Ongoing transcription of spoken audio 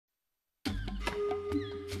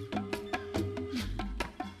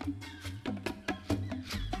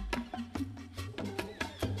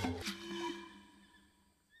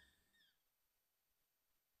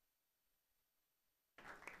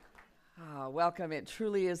Welcome. It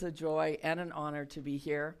truly is a joy and an honor to be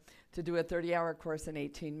here to do a 30-hour course in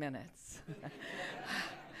 18 minutes.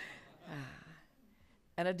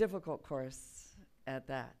 And a difficult course at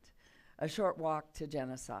that. A short walk to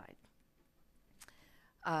genocide.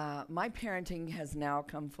 My parenting has now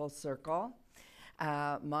come full circle.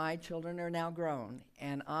 My children are now grown,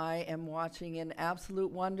 and I am watching in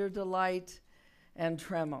absolute wonder, delight, and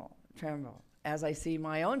tremble as I see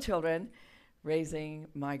my own children raising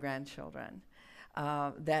my grandchildren,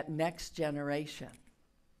 that next generation.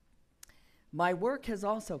 My work has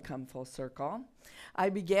also come full circle.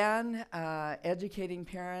 I began educating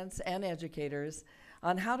parents and educators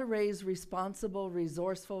on how to raise responsible,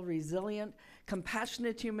 resourceful, resilient,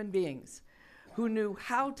 compassionate human beings who knew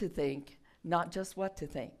how to think, not just what to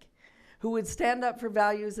think, who would stand up for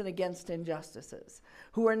values and against injustices,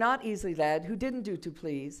 who were not easily led, who didn't do to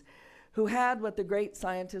please, who had what the great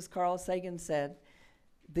scientist Carl Sagan said,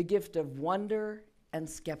 the gift of wonder and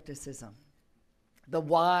skepticism, the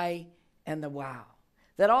why and the wow,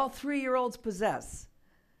 that all 3-year-olds possess.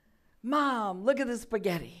 Mom, look at the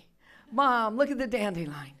spaghetti. Mom, look at the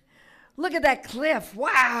dandelion. Look at that cliff,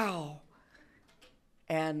 wow.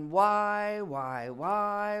 And why?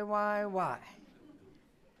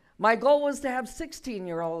 My goal was to have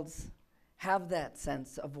 16-year-olds have that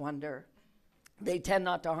sense of wonder. They tend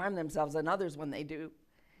not to harm themselves and others when they do.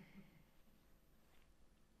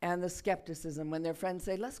 And the skepticism when their friends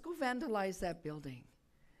say, let's go vandalize that building,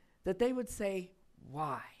 that they would say,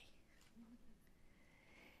 why?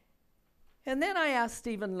 And then I asked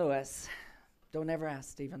Stephen Lewis, don't ever ask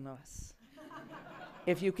Stephen Lewis,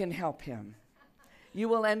 if you can help him. You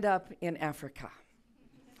will end up in Africa.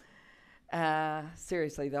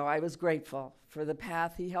 Seriously, though, I was grateful for the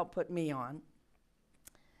path he helped put me on.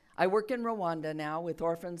 I work in Rwanda now with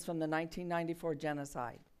orphans from the 1994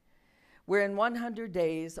 genocide, where in 100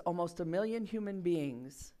 days, almost 1 million human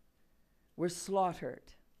beings were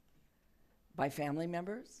slaughtered by family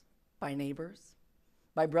members, by neighbors,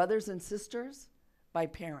 by brothers and sisters, by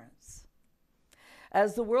parents.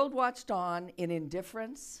 As the world watched on in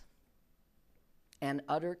indifference and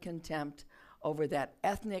utter contempt over that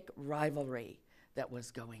ethnic rivalry that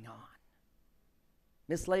was going on.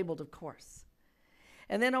 Mislabeled, of course.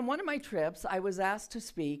 And then on one of my trips, I was asked to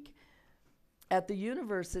speak at the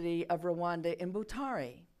University of Rwanda in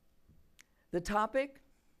Butare. The topic,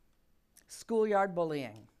 schoolyard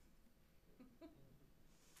bullying.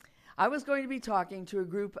 I was going to be talking to a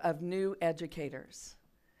group of new educators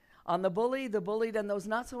on the bullied, and those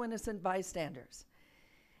not so innocent bystanders.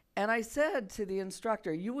 And I said to the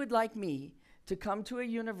instructor, you would like me to come to a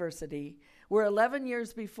university where 11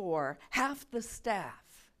 years before, half the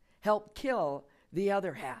staff helped kill the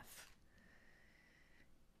other half.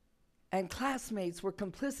 And classmates were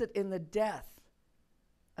complicit in the death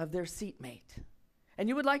of their seatmate. And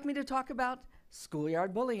you would like me to talk about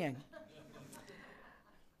schoolyard bullying.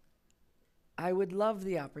 I would love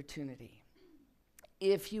the opportunity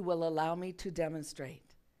if you will allow me to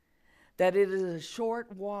demonstrate that it is a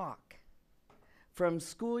short walk from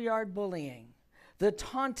schoolyard bullying, the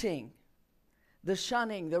taunting, the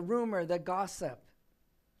shunning, the rumor, the gossip,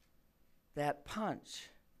 that punch,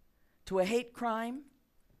 to a hate crime,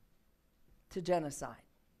 to genocide.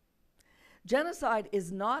 Genocide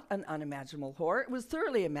is not an unimaginable horror. It was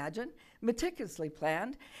thoroughly imagined, meticulously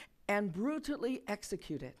planned, and brutally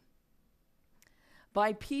executed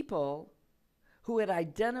by people who had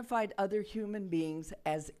identified other human beings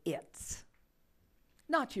as its,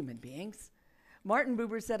 not human beings. Martin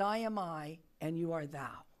Buber said, I am I, and you are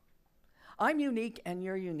thou. I'm unique, and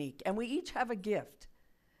you're unique, and we each have a gift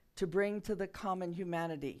to bring to the common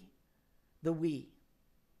humanity, the we.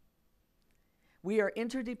 We are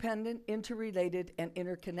interdependent, interrelated, and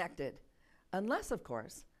interconnected, unless, of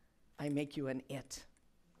course, I make you an it.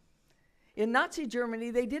 In Nazi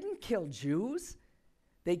Germany, they didn't kill Jews.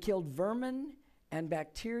 They killed vermin and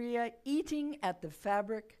bacteria eating at the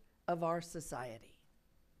fabric of our society.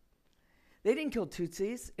 They didn't kill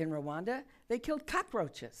Tutsis in Rwanda. They killed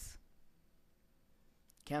cockroaches.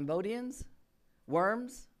 Cambodians,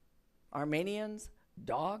 worms, Armenians,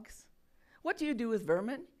 dogs. What do you do with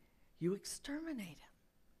vermin? You exterminate them.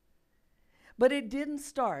 But it didn't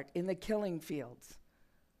start in the killing fields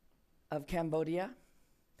of Cambodia,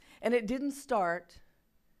 and it didn't start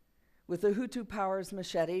with the Hutu powers'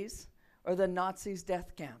 machetes or the Nazis'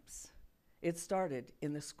 death camps. It started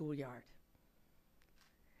in the schoolyard.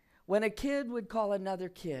 When a kid would call another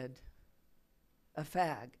kid a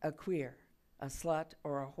fag, a queer, a slut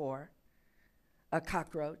or a whore, a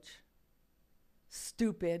cockroach,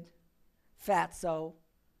 stupid, fatso,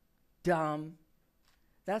 dumb,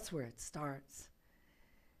 that's where it starts.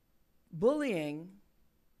 Bullying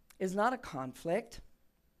is not a conflict.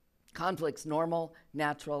 Conflict's normal,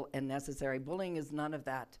 natural, and necessary. Bullying is none of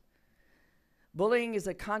that. Bullying is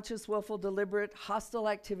a conscious, willful, deliberate, hostile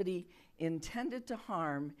activity intended to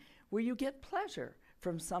harm where you get pleasure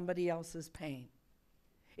from somebody else's pain.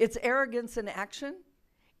 It's arrogance in action.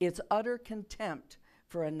 It's utter contempt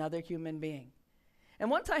for another human being. And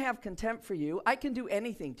once I have contempt for you, I can do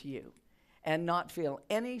anything to you and not feel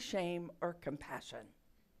any shame or compassion.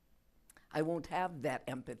 I won't have that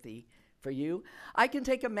empathy for you. I can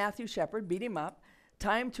take a Matthew Shepard, beat him up,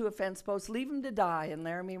 tie him to a fence post, leave him to die in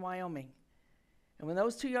Laramie, Wyoming. And when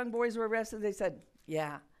those two young boys were arrested, they said,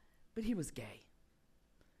 yeah, but he was gay.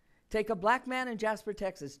 Take a black man in Jasper,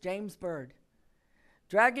 Texas, James Byrd,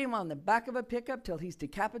 drag him on the back of a pickup till he's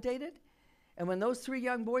decapitated. And when those three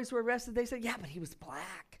young boys were arrested, they said, yeah, but he was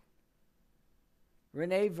black.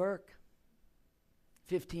 Renee Verk,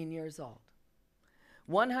 15 years old.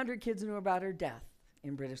 100 kids knew about her death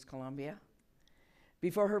in British Columbia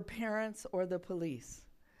before her parents or the police.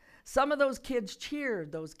 Some of those kids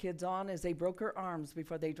cheered those kids on as they broke her arms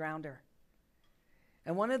before they drowned her.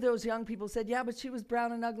 And one of those young people said, yeah, but she was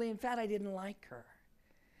brown and ugly and fat. I didn't like her.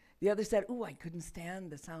 The other said, ooh, I couldn't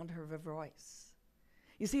stand the sound of her voice.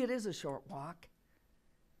 You see, it is a short walk.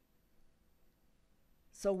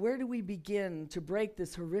 So where do we begin to break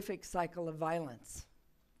this horrific cycle of violence?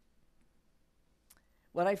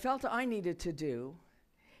 What I felt I needed to do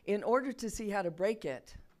in order to see how to break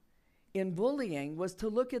it in bullying was to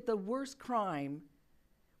look at the worst crime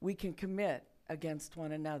we can commit against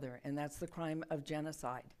one another, and that's the crime of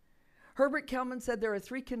genocide. Herbert Kellman said there are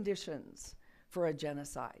 3 conditions for a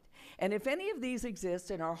genocide. And if any of these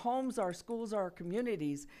exist in our homes, our schools, our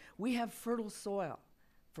communities, we have fertile soil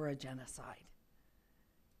for a genocide.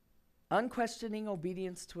 Unquestioning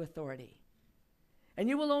obedience to authority. And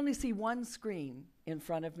you will only see one screen in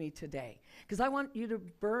front of me today, because I want you to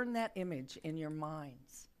burn that image in your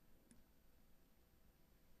minds.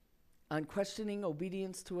 Unquestioning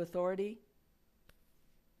obedience to authority?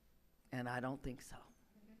 And I don't think so.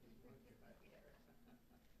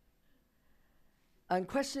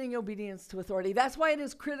 Unquestioning obedience to authority. That's why it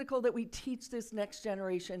is critical that we teach this next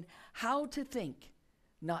generation how to think,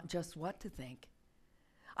 not just what to think.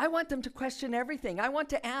 I want them to question everything. I want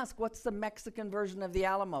to ask, what's the Mexican version of the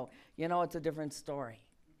Alamo? You know, it's a different story.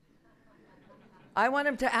 I want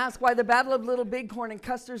them to ask why the Battle of Little Bighorn and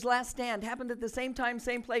Custer's Last Stand happened at the same time,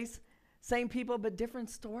 same place, same people, but different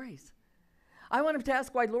stories. I want them to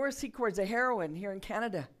ask why Laura Secord's a heroine here in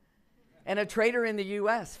Canada and a traitor in the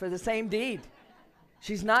U.S. for the same deed.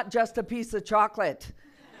 She's not just a piece of chocolate.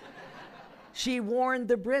 She warned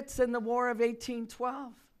the Brits in the War of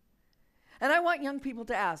 1812. And I want young people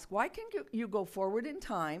to ask, why can you go forward in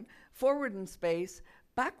time, forward in space,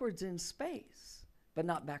 backwards in space, but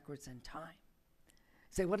not backwards in time?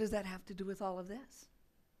 Say, what does that have to do with all of this?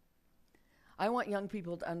 I want young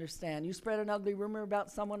people to understand, you spread an ugly rumor about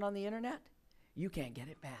someone on the internet, you can't get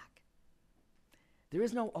it back. There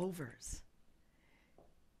is no overs.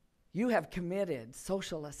 You have committed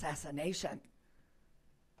social assassination.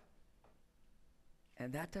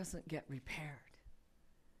 And that doesn't get repaired.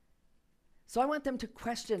 So I want them to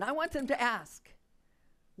question, I want them to ask,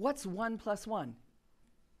 what's 1 + 1?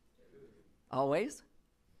 Always?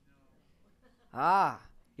 No.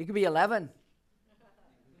 It could be 11.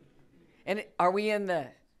 And are we in the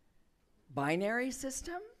binary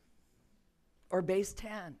system or base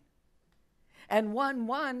 10? And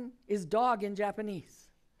 1 is dog in Japanese.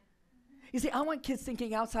 You see, I want kids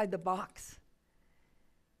thinking outside the box.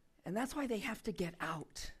 And that's why they have to get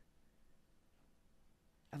out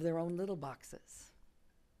of their own little boxes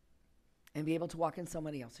and be able to walk in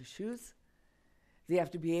somebody else's shoes. They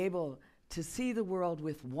have to be able to see the world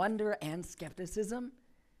with wonder and skepticism.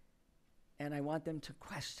 And I want them to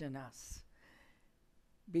question us.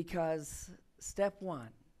 Because step 1,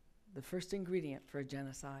 the first ingredient for a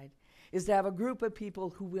genocide, is to have a group of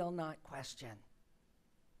people who will not question.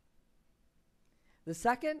 The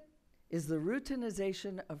second is the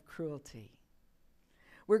routinization of cruelty.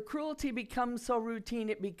 Where cruelty becomes so routine,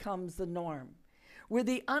 it becomes the norm. Where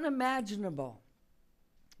the unimaginable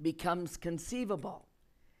becomes conceivable,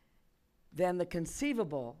 then the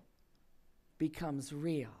conceivable becomes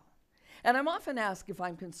real. And I'm often asked if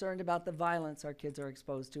I'm concerned about the violence our kids are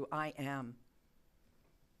exposed to. I am.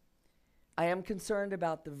 I am concerned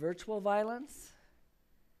about the virtual violence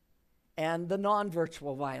and the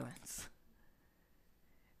non-virtual violence.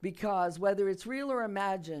 Because whether it's real or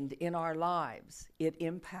imagined in our lives, it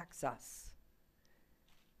impacts us.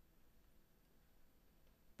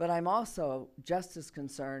 But I'm also just as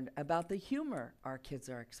concerned about the humor our kids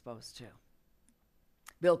are exposed to.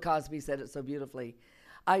 Bill Cosby said it so beautifully.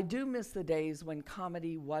 I do miss the days when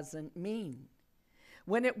comedy wasn't mean,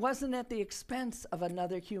 when it wasn't at the expense of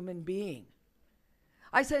another human being.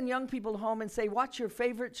 I send young people home and say, watch your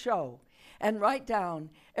favorite show and write down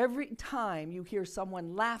every time you hear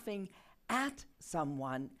someone laughing at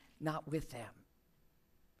someone, not with them.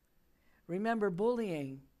 Remember,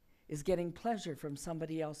 bullying is getting pleasure from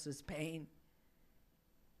somebody else's pain.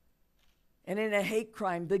 And in a hate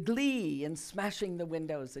crime, the glee in smashing the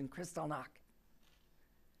windows in Kristallnacht.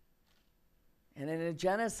 And in a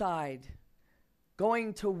genocide,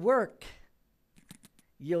 going to work,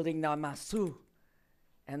 yielding the masu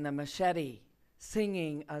and the machete,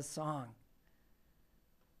 singing a song,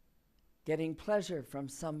 getting pleasure from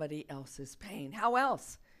somebody else's pain. How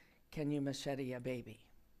else can you machete a baby?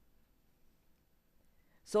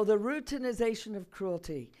 So the routinization of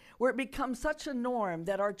cruelty, where it becomes such a norm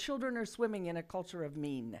that our children are swimming in a culture of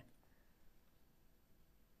mean.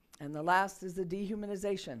 And the last is the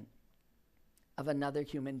dehumanization of another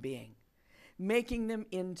human being, making them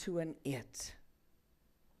into an it.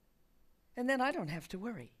 And then I don't have to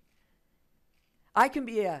worry. I can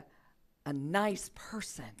be a nice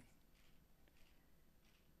person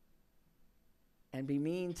and be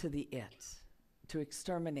mean to the it, to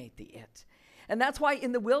exterminate the it. And that's why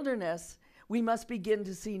in the wilderness, we must begin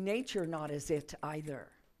to see nature not as it either.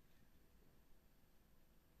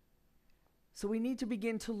 So we need to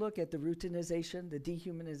begin to look at the routinization, the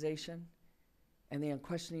dehumanization, and the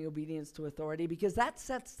unquestioning obedience to authority, because that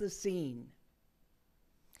sets the scene.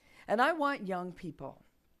 And I want young people,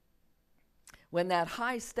 when that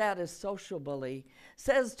high-status social bully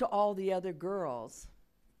says to all the other girls,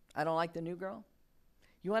 I don't like the new girl.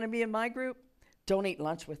 You want to be in my group? Don't eat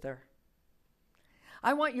lunch with her.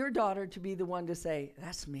 I want your daughter to be the one to say,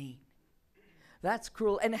 that's mean. That's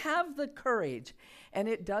cruel. And have the courage, and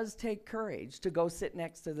it does take courage, to go sit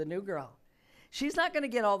next to the new girl. She's not going to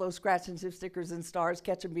get all those scratch and sniff stickers and stars,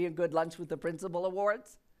 catch and be a good lunch with the principal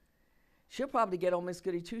awards. She'll probably get old Miss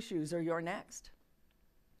Goody Two-Shoes, or you're next.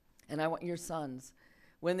 And I want your sons,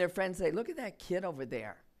 when their friends say, look at that kid over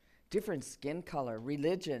there, different skin color,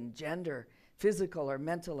 religion, gender, physical or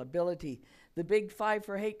mental ability. The big five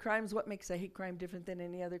for hate crimes, what makes a hate crime different than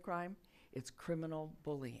any other crime? It's criminal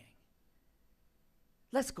bullying.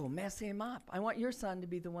 Let's go mess him up. I want your son to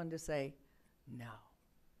be the one to say, no.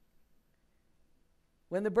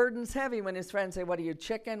 When the burden's heavy, when his friends say, what are you,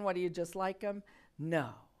 chicken? What are you, just like him? No.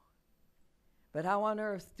 But how on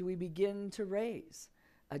earth do we begin to raise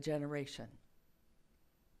a generation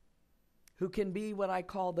who can be what I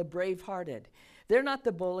call the brave-hearted? They're not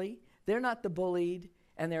the bully, they're not the bullied,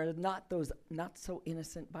 and they're not those not so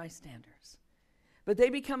innocent bystanders. But they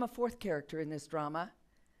become a fourth character in this drama,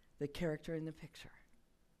 the character in the picture.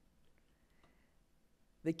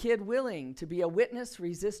 The kid willing to be a witness,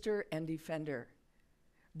 resistor, and defender.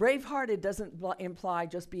 Brave-hearted doesn't imply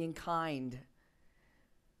just being kind.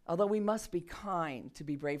 Although we must be kind to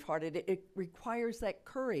be brave-hearted, it requires that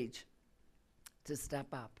courage to step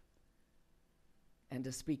up and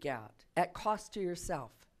to speak out, at cost to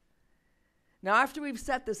yourself. Now, after we've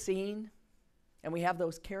set the scene and we have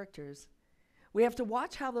those characters, we have to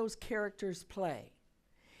watch how those characters play.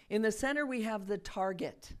 In the center, we have the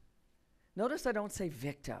target. Notice I don't say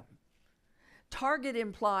victim. Target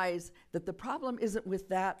implies that the problem isn't with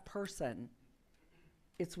that person,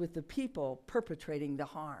 it's with the people perpetrating the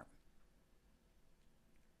harm.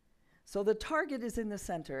 So the target is in the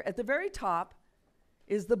center. At the very top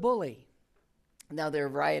is the bully. Now, there are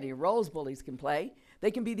a variety of roles bullies can play.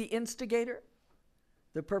 They can be the instigator,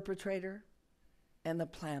 the perpetrator, and the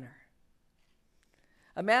planner.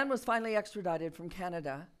 A man was finally extradited from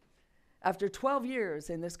Canada after 12 years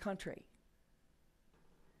in this country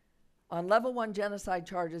on level 1 genocide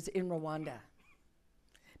charges in Rwanda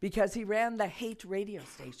because he ran the hate radio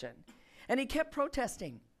station. And he kept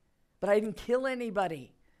protesting, but I didn't kill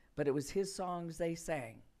anybody. But it was his songs they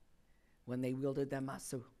sang when they wielded the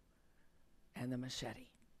masu and the machete.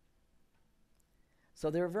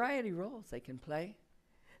 So there are a variety of roles they can play.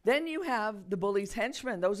 Then you have the bully's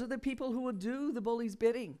henchmen. Those are the people who will do the bully's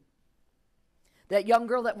bidding. That young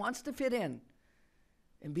girl that wants to fit in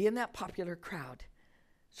and be in that popular crowd.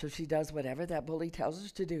 So she does whatever that bully tells her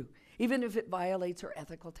to do, even if it violates her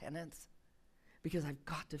ethical tenets, because I've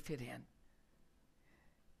got to fit in.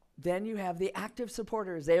 Then you have the active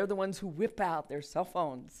supporters. They are the ones who whip out their cell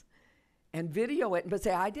phones and video it, but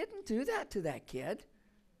say, I didn't do that to that kid.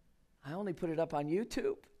 I only put it up on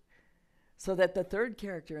YouTube. So that the third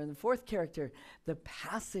character and the fourth character, the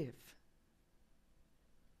passive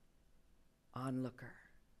onlooker,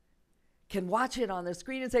 can watch it on the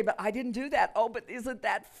screen and say, but I didn't do that. Oh, but isn't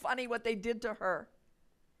that funny what they did to her?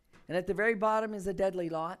 And at the very bottom is a deadly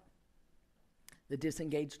lot, the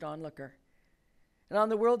disengaged onlooker. And on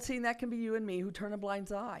the world scene, that can be you and me who turn a blind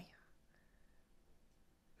eye,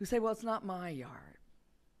 who say, well, it's not my yard.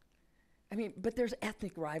 I mean, but there's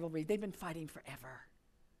ethnic rivalry. They've been fighting forever.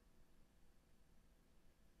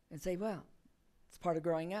 And say, well, it's part of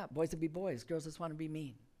growing up. Boys will be boys. Girls just want to be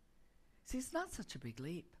mean. See, it's not such a big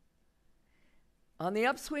leap. On the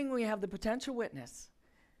upswing, we have the potential witness.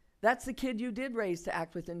 That's the kid you did raise to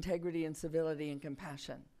act with integrity and civility and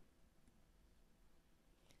compassion.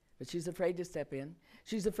 But she's afraid to step in.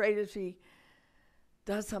 She's afraid if she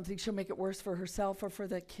does something, she'll make it worse for herself or for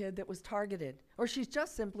the kid that was targeted. Or she's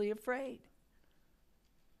just simply afraid.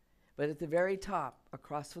 But at the very top,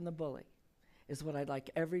 across from the bully, is what I'd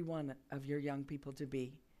like every one of your young people to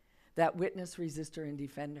be. That witness, resistor, and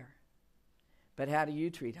defender. But how do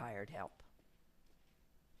you treat hired help?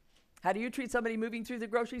 How do you treat somebody moving through the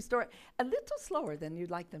grocery store a little slower than you'd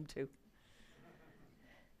like them to?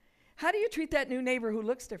 How do you treat that new neighbor who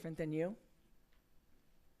looks different than you?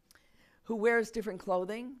 Who wears different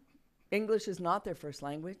clothing? English is not their first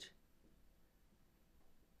language.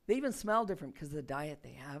 They even smell different because of the diet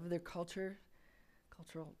they have. Their cultural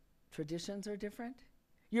traditions are different.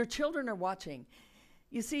 Your children are watching.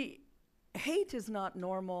 You see, hate is not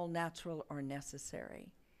normal, natural, or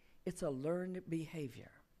necessary. It's a learned behavior.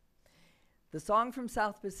 The song from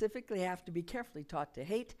South Pacific, they have to be carefully taught to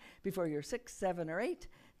hate before you're 6, 7, or 8,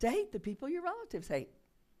 to hate the people your relatives hate.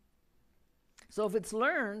 So if it's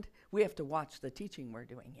learned, we have to watch the teaching we're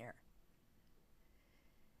doing here.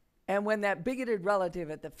 And when that bigoted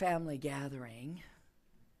relative at the family gathering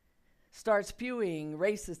starts spewing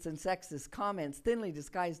racist and sexist comments thinly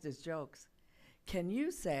disguised as jokes, can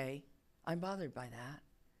you say, I'm bothered by that,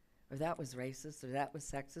 or that was racist, or that was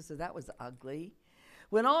sexist, or that was ugly?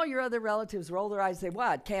 When all your other relatives roll their eyes and say,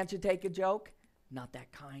 what, can't you take a joke? Not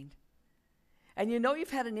that kind. And you know you've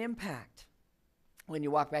had an impact when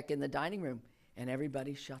you walk back in the dining room and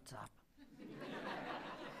everybody shuts up.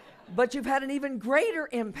 But you've had an even greater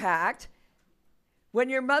impact when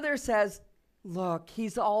your mother says, look,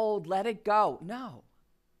 he's old, let it go. No.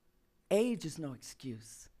 Age is no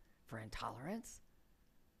excuse for intolerance.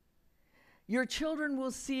 Your children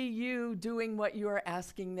will see you doing what you are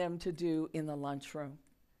asking them to do in the lunchroom,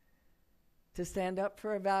 to stand up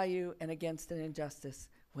for a value and against an injustice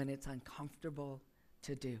when it's uncomfortable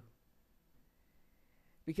to do.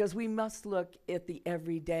 Because we must look at the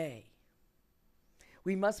everyday.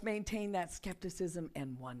 We must maintain that skepticism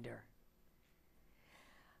and wonder.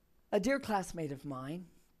 A dear classmate of mine,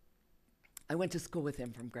 I went to school with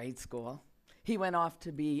him from grade school. He went off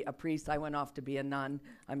to be a priest. I went off to be a nun.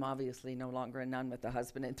 I'm obviously no longer a nun with a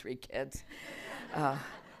husband and 3 kids.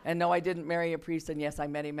 And no, I didn't marry a priest. And yes, I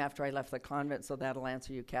met him after I left the convent, so that'll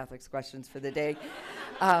answer you Catholics' questions for the day.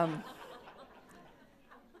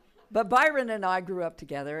 But Byron and I grew up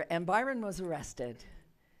together, and Byron was arrested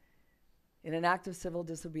in an act of civil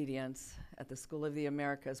disobedience at the School of the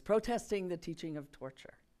Americas, protesting the teaching of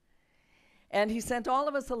torture. And he sent all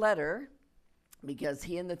of us a letter because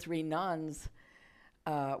he and the 3 nuns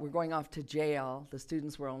were going off to jail. The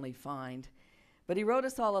students were only fined. But he wrote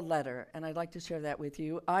us all a letter, and I'd like to share that with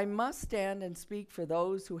you. I must stand and speak for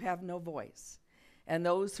those who have no voice and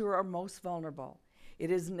those who are most vulnerable. It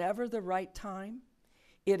is never the right time.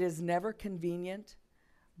 It is never convenient.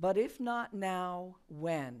 But if not now,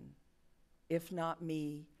 when? If not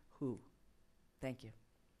me, who? Thank you.